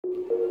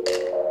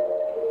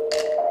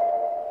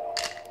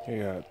He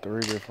got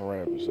 3 different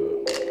rabbits up,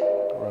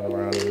 running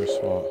around in the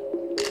swamp.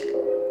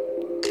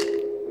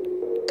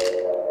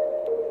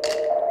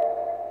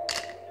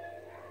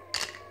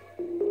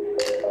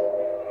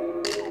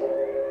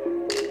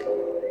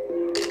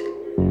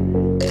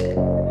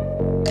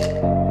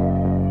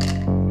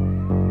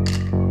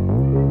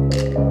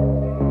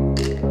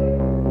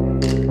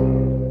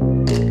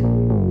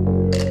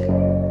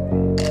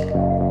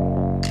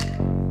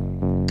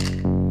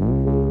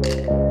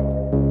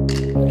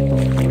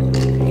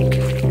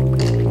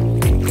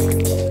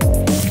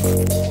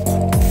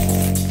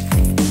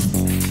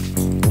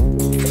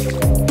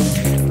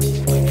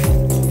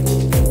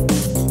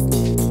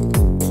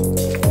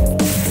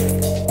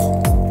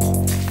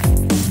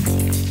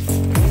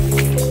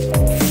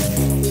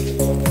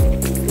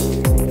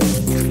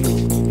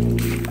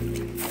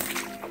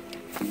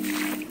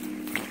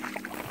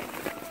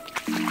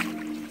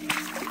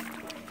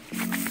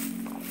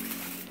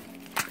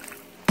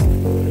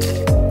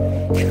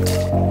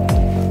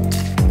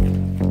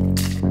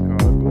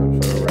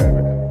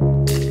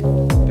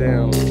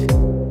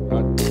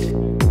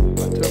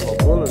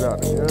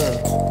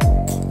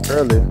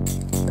 Earlier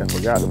and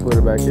forgot to put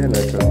it back in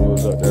there because we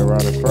was up there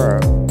around the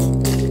crowd.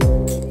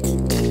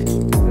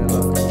 Then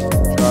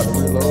I tried to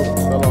reload it,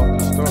 fell off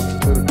the stump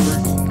into the creek.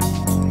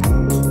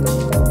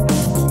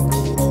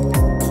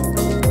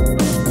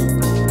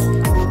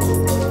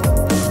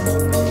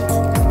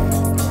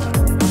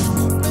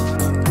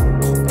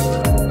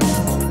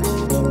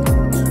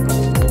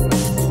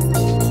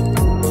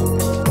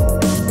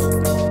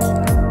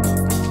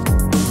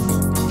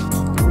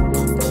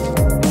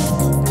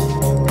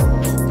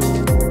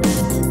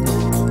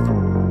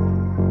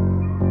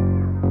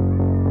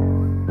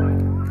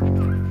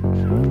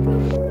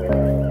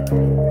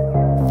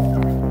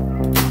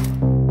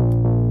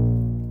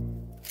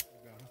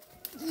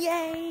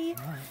 Yay!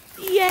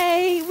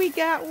 Yay! We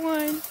got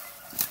one.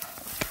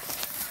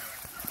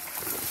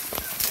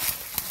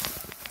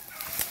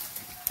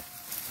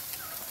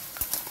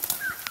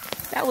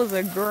 That was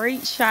a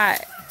great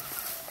shot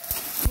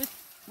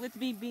with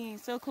me being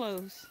so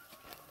close.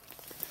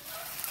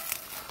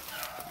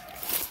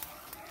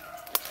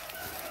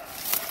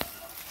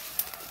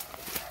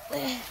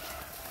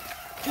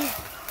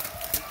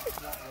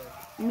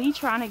 Me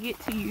trying to get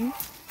to you,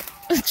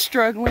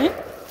 struggling.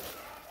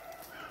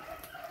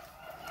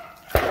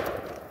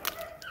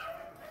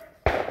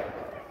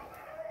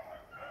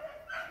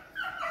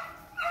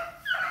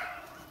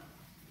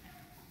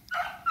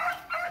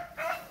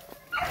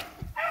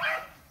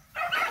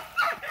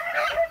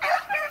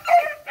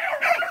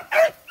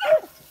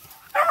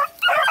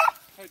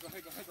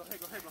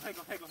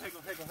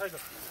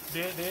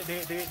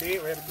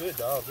 Dead, ready. Good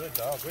dog, good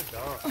dog, good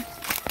dog.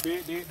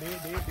 Dead,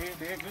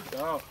 good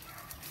dog.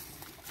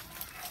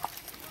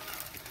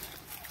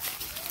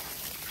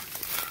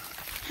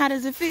 How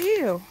does it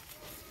feel?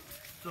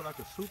 Feel like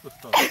a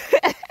superstar.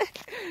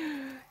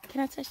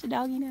 Can I touch the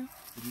doggy now?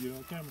 Did you get it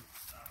on camera?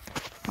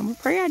 I'm gonna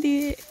pray I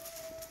did.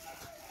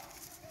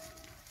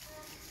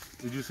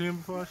 Did you see him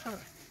before I shot?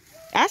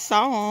 I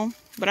saw him,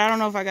 but I don't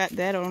know if I got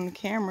that on the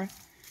camera.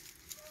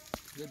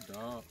 Good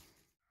dog.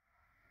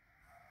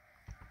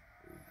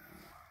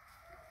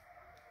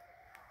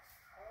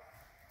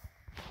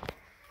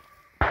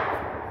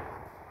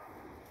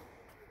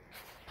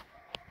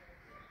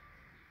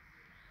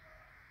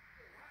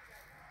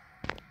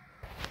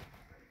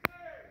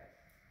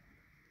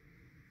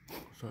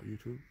 What's up,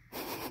 YouTube?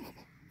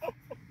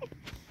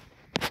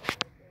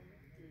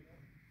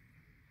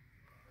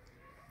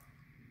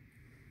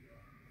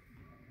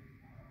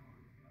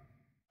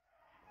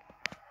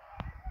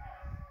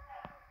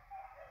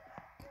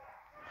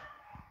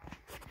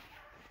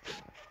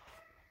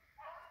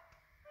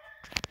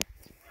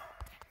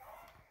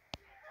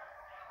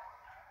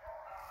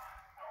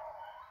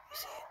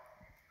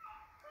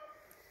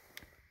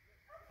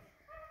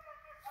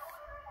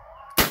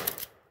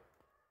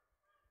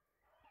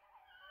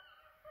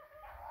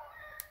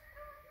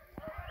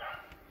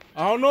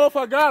 I don't know if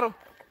I got him.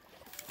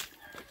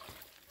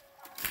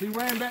 He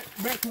ran back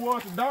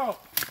towards the dog.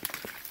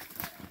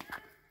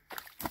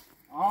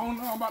 I don't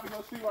know. I'm about to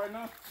go see right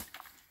now.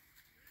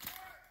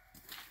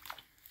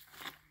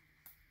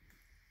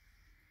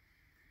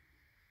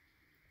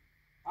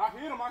 I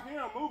hear him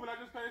moving. I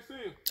just can't see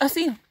him. I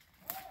see him.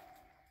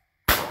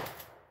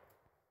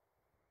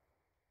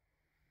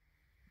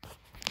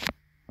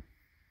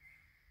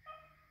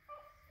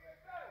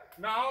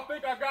 No, I don't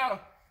think I got him.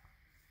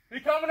 He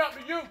coming up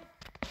to you.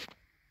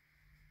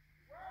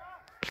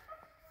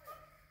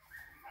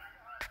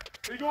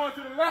 He going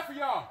to the left of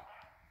y'all.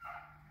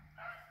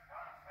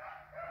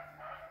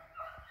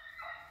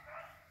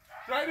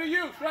 Straight to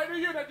you.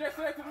 That just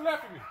said to the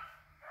left of me.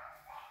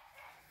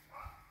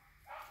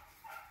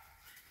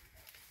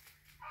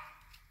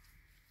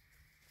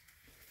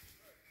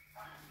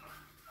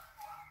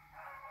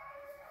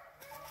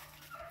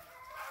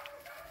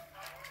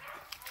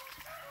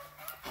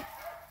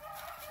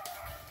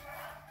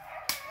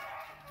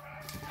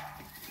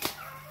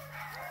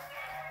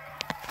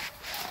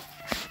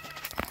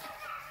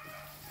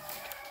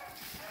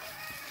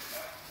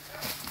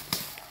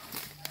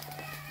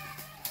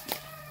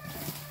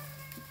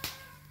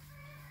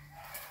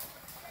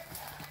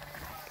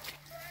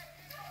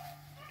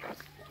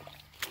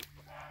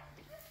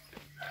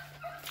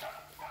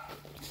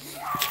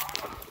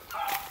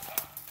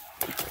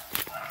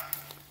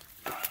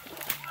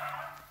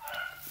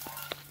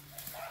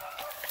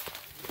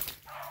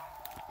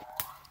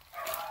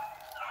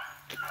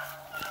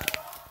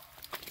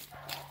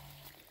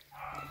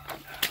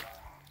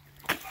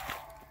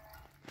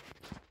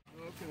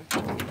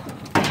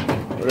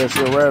 Oh, that's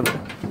your rabbit.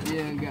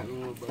 Yeah, I got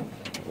one,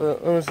 bro.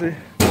 Let me see.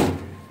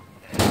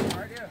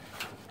 Right there.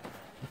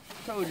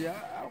 Told you, I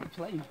don't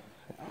play.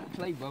 I don't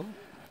play, bro.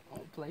 I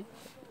don't play.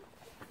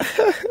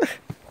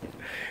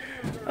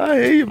 I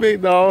hear you,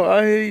 big dog.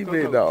 I hear you,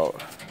 big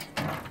dog.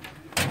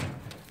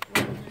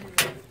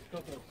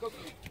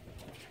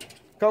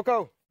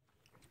 Coco.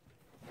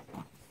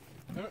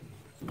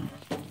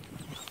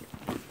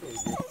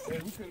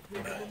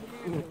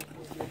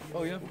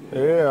 Oh, yeah?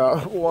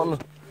 Yeah, I wanna.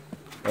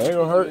 Ain't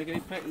gonna hurt. We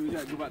got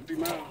to go about 3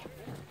 miles.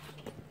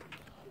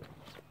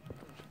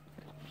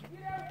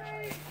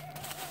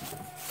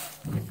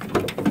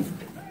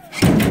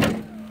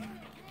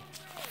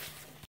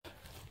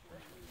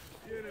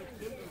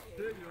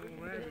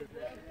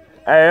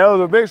 Hey, that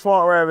was a big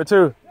swamp rabbit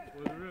too.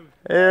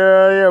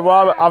 Yeah,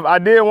 boy. I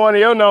did one of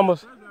your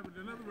numbers.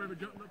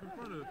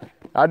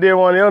 I did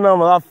one of your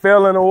numbers. I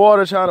fell in the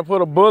water trying to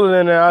put a bullet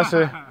in there. I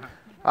said,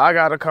 I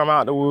gotta come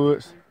out the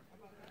woods.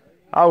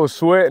 I was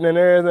sweating and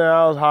everything.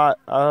 I was hot.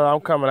 I'm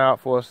coming out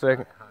for a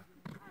second.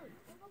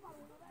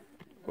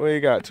 Well,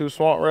 you got 2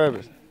 swamp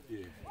rabbits.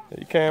 Yeah.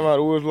 You came out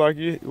the woods like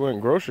you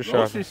went grocery shopping.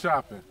 Grocery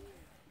shopping.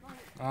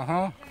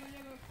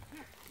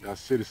 Y'all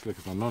city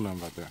slickers don't know nothing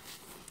about that.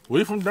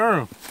 We from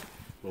Durham,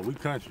 but we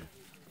country.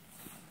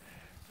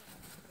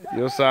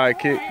 Your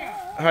sidekick.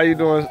 How you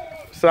doing,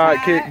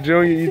 sidekick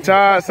Junior? You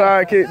tired,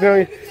 sidekick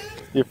Junior?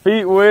 Your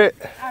feet wet?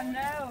 I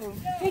know.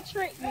 He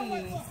tricked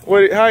me.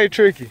 What? How he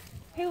trick you?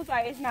 He was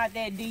like, it's not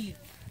that deep.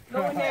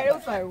 Go in there, it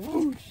was like,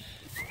 whoosh.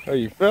 Oh,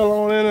 you fell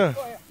on in there?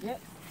 Yep.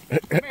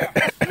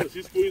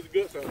 She squeezed the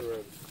guts out of the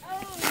rabbit.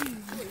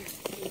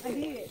 Oh, I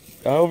did.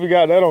 I hope you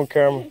got that on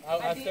camera.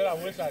 I said I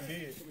wish I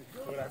did,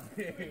 but I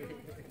did.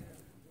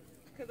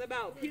 Because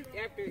about puked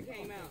after it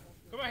came out.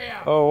 Come on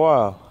here. Oh,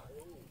 wow.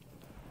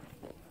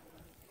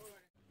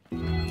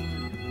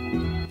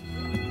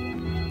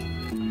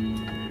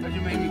 But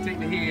you made me take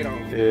the head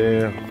off.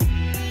 Yeah.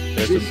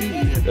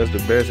 That's the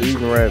best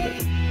eating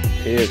rabbit.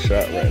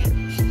 Headshot rabbit.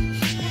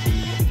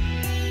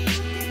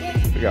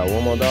 We got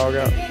one more dog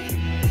out.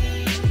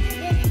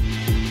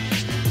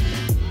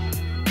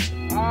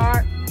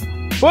 Alright.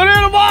 Put it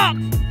in the box!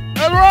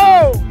 Let's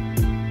roll!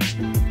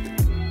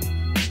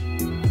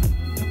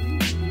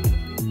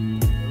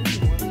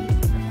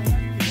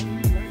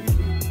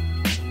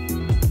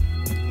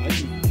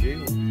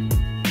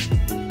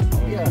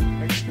 Yeah.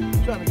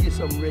 Trying to get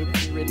something ready to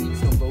eat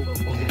some, Bo.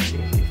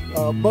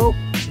 Bo,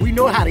 we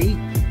know how to eat.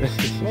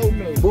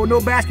 Bo,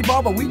 no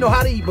basketball, but we know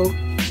how to eat, Bo.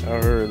 I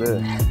heard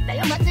that.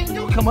 Damn, that thing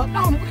do come up.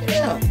 Don't look at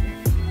that.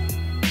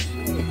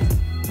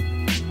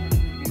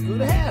 Good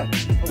to have.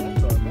 Oh, I'm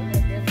sorry, man.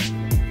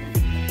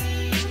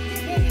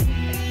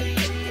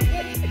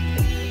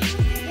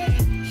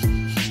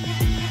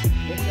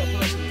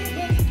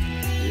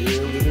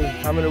 Yeah, we do.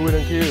 How many we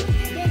done killed?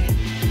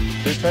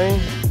 15?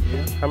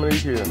 Yeah. How many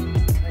you killed?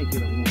 I ain't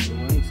killed one, bro. I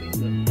ain't seen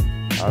nothing.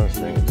 I done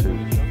seen 2.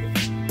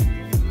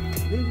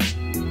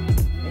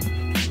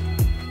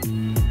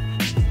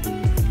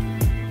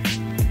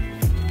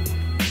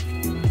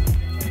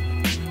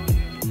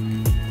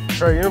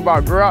 Trey, you about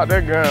to grow out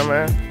that gun,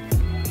 man.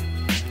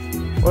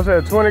 What's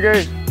that, 20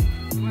 gauge?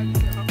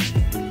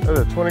 That's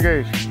a 20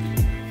 gauge.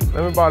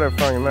 Let me buy that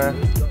from you, man.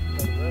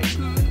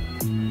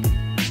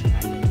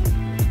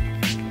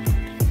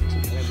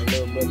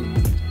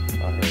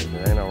 I heard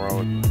there ain't no wrong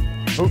with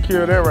it. Who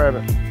killed that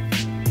rabbit?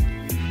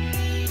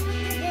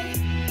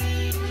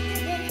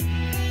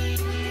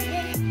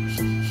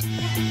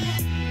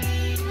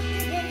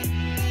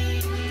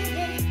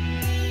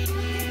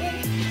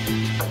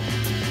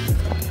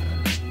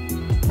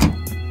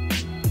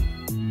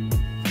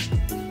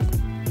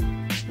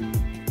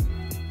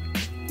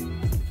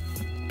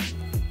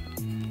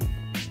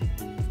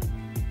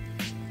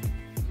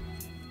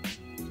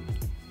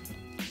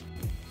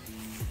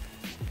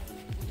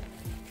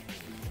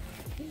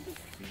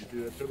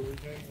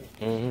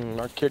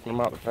 I kicked him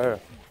out the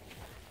path.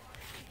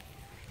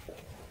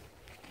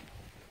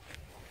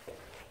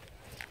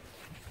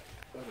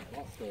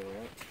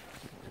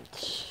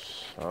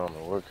 I don't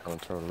know what kind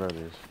of turtle that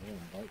is.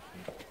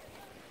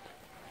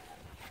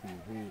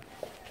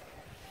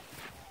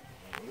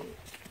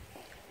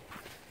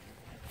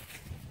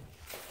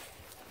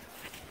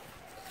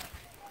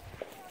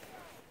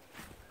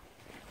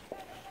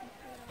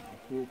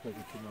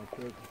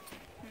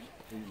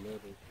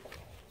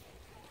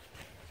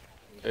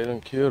 They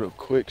done killed a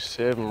quick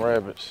 7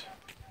 rabbits.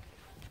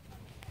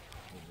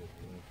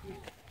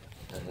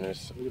 And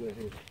this,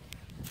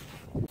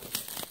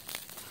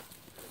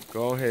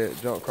 go ahead,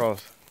 jump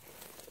across.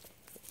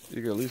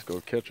 You can at least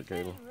go catch her,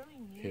 Caleb.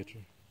 Catch her?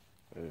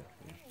 Yeah.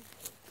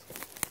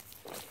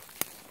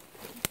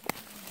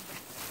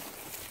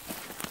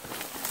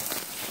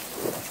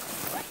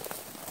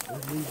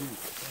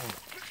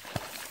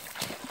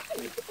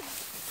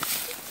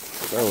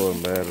 That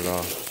wasn't bad at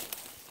all.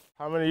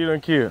 How many you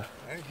done killed?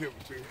 I ain't killed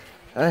but 2.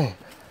 Dang.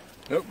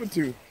 Number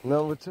 2.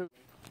 Number 2.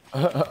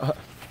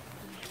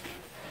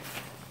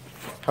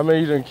 How many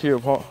you done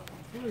killed, Punk?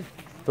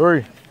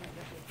 3.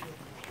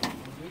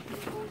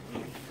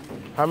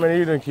 How many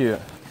you done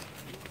killed?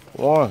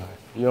 One.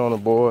 You on the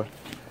board.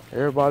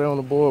 Everybody on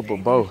the board but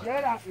Bo.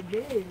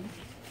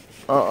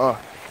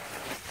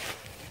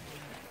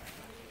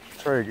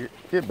 Trey,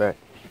 get back.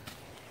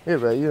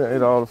 Get back. You done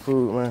ate all the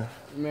food, man.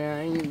 Man,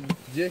 I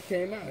ain't just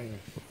came out here.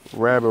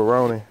 Rabbit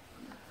roni,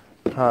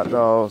 hot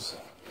dogs,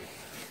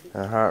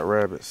 and hot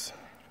rabbits.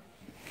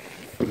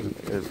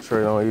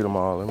 Trey don't eat them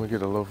all. Let me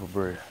get a loaf of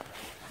bread.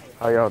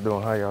 How y'all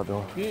doing? How y'all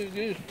doing? Good,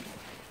 good.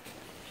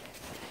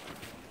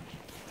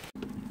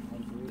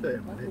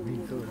 Damn, let me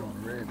throw it on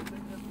the rabbit.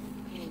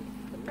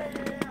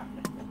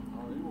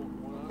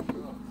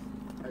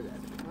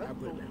 I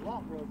put that.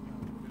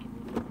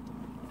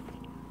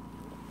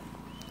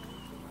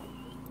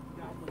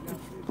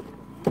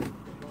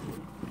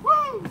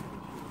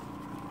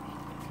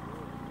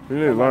 You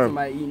need to learn.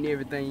 Somebody eating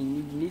everything.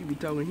 You need to be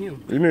talking to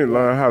him. You need to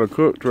learn how to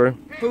cook, Trey.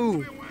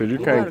 Who? Cause you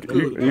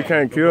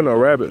can't kill no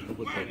rabbit.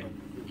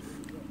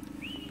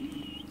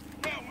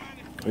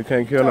 You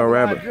can't kill no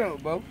rabbit.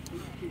 Drunk, Bo.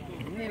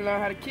 You need to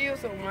learn how to kill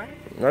something, man.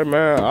 Hey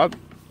man,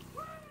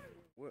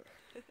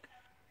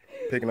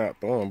 picking out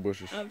thorn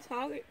bushes. I'm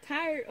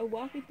tired of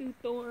walking through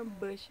thorn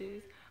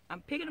bushes. I'm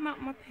picking them out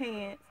my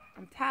pants.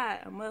 I'm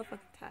tired. I'm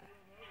motherfucking tired.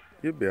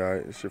 You'll be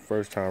alright. It's your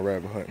first time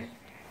rabbit hunting.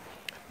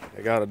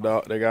 They got a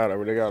dog. They got a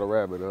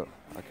rabbit up.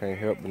 I can't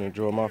help but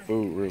enjoy my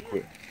food real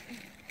quick.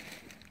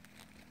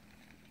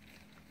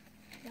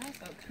 Y'all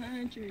so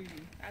country.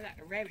 I got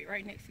the rabbit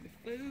right next to the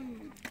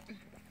food.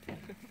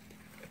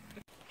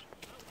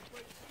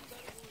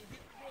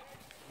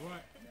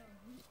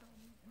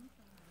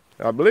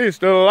 I believe he's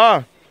still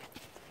alive.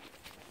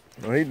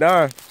 No, he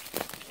died.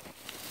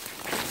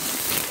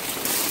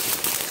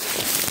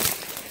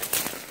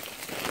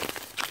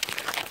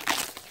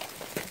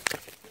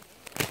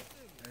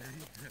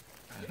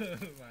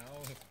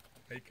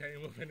 He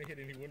came up in there and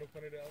he went up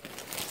under that.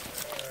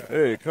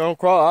 Hey, come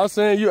crawl. I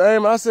seen you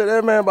aim. I said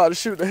that man about to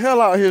shoot the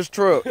hell out of his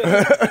truck. I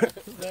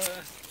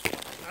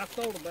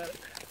thought about it.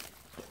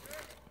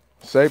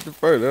 Safety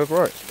first, that's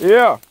right.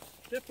 Yeah.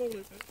 Step on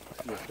it.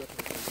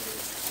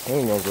 He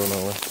ain't gonna go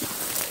nowhere.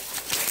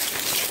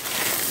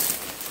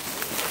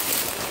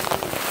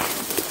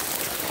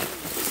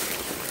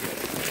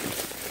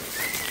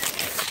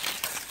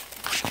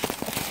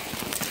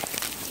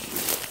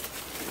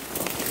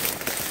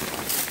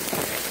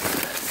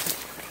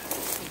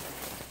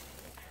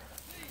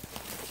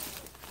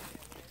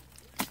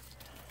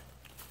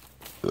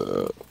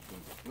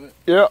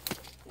 Yep.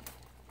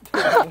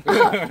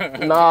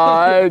 Nah,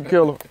 I ain't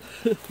kill him.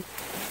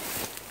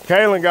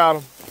 Kalen got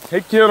him.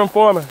 He killed him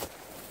for me.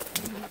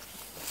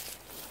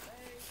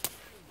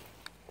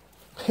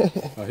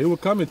 He was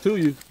coming to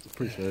you.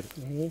 Appreciate it.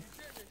 I don't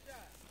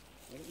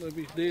know if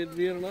he's dead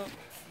or not.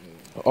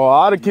 Oh,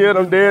 I'd have killed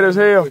him dead as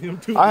hell.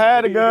 I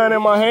had a gun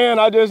in my hand.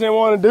 I just didn't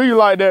want to do you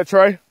like that,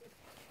 Trey.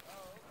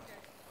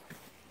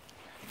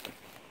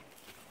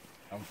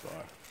 I'm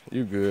sorry.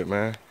 You good,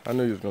 man. I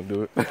knew you was going to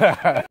do it.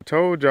 I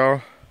told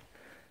y'all,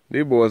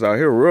 these boys out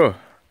here rough.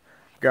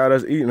 Got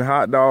us eating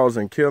hot dogs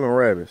and killing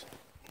rabbits.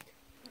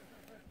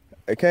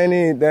 They can't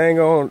even dang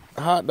on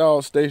hot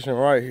dog station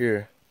right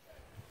here.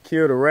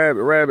 Kill the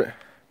rabbit,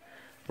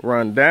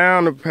 run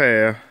down the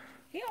path.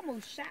 He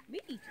almost shot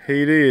me.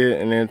 He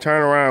did, and then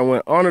turn around,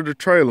 went under the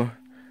trailer,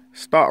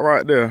 stopped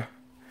right there,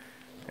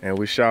 and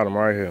we shot him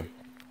right here.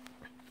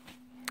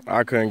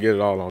 I couldn't get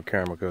it all on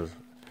camera because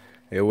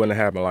it wouldn't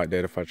have happened like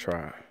that if I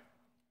tried.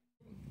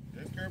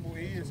 That caribou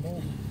is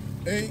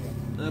 8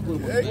 What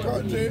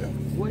cartel. he got?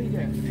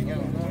 He got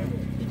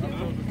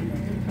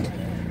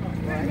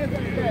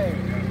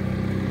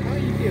how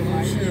you feel,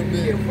 Mike?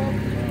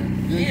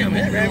 Damn,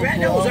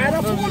 that was right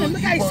up on him.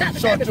 Look how he shot the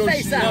rabbit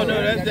face out. No,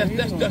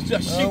 that's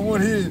just shoot.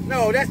 One hit.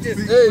 No, that's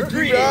just Hey,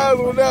 keep your eyes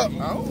on that. I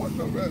don't want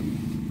no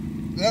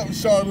rabbit. That was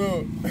shot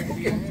up.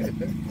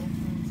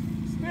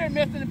 Where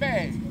messed in the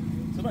bag?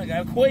 Somebody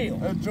got a quail.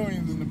 That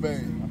joint's in the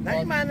bag. Now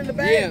you mind in the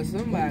bag? Yeah,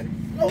 somebody.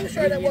 Oh,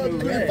 sure that was in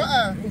the bag.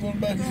 25. It was on the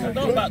back. I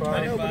know about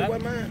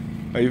 25.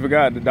 Oh, you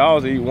forgot the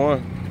dogs eat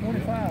one.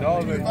 25.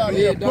 Dogs ain't 5.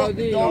 Yeah, dogs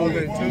ate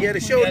 2. Yeah, the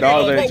show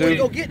Dogs ate 2.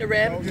 Go get the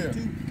rabbit.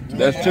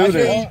 That's 2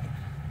 then.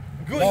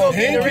 Good, go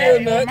get the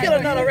rabbit. Kill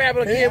another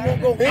rabbit again. We'll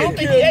go I don't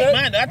think he ate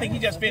mine. I think he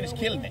just finished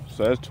killing it.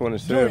 So that's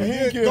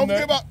 27. Don't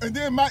give up. And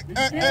then Mike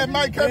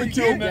Kirby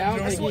killed that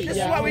joint. This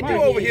is what we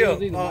do over here.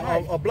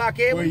 A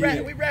blockhead. We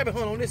rabbit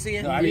hunt on this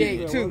end. We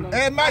ate 2.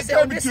 And Mike On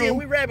Kirby this end,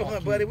 we killed. rabbit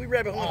hunt, buddy. We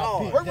rabbit hunt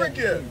hard. Where Rick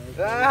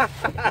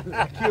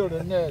at? Killed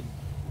a nut.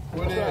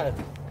 What is?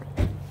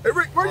 Hey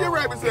Rick, where your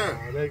rabbits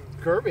at?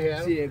 Kirby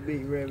had him. See that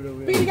big rabbit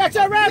over there. You got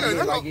your rabbit?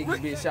 Yeah, Like he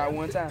been shot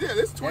one time. Yeah,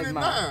 that's 29.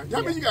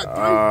 How many you got? 3?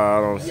 I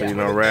don't see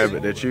no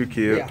rabbit that you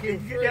killed.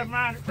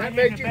 That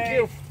made you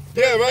kill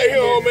Yeah, right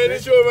here, old man.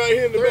 This yours right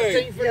here in the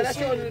bag. 13 for the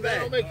season. in the bag.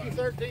 That'll make you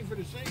 13 for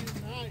the season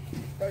tonight.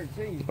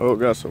 13. Oh,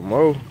 got some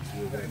more.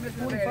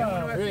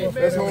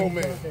 That's home,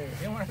 man.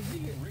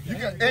 You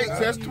got 8, so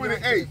that's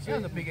 28.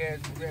 That's a big ass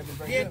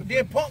rabbit.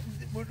 Then Punk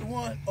with the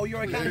one. Oh, you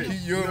already got it?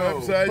 Keep yours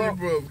upside your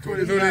brother. 29.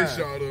 You know they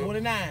shot up.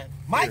 29.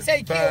 Mike say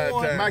he killed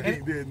one. Mike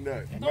ain't did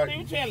nothing. Don't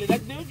even tell it.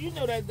 That dude, you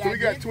know that. So we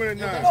got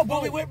 29. No,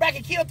 but we went back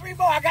and killed 3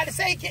 more. I got to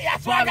say,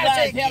 that's why I got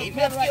to say, he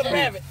must kill the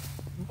rabbit.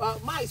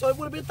 Mike, so it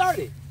would have been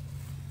 30.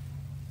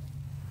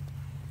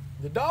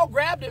 The dog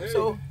grabbed him,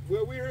 so.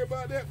 Well, we heard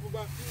about that for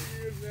about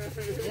 2 years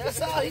now.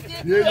 That's all he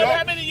did. Yeah,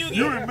 How many you get?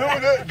 You remember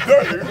that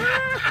dirty?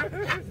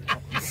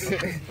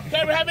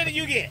 Trevor, how many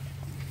you get?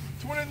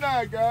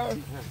 29, guys.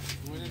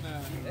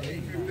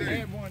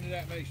 29. More than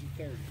that makes it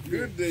 30.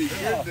 Good day,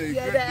 good day,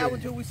 Yeah, good that day.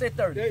 was we said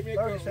 30.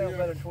 30 sounds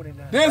better than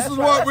 29. This is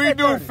what we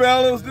do,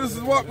 fellas. This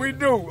is what we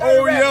do.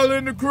 Oh, yell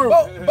in the crew.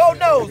 Bo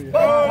knows.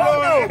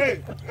 Bo knows.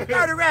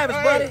 30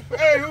 rabbits, buddy.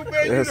 Hey, who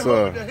made you Yes, the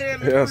sir.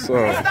 Yes, It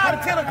sir.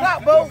 started 10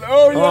 o'clock, Bo.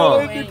 Oh, yell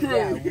in the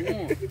crew.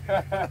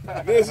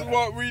 This is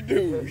what we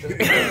do.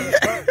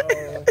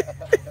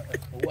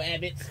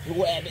 Wabbits.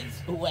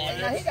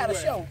 Now he got a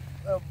show.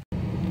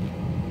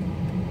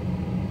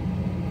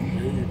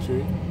 Hey, you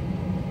chick.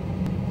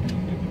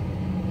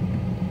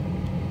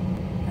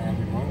 How's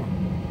it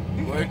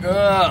going? Wake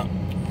up.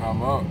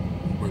 I'm up.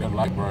 With that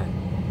light bright.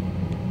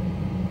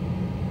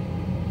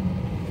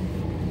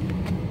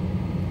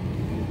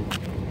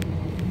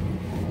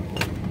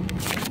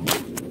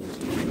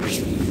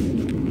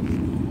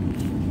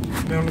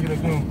 Down, look at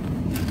that coon.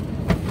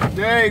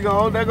 There you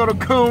go. There go the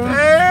coon.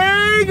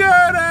 There you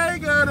go. There you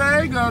go.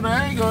 There you go.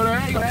 There you go. There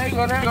you go. There you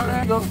go. There you go.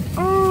 There you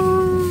go.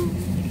 Ooh.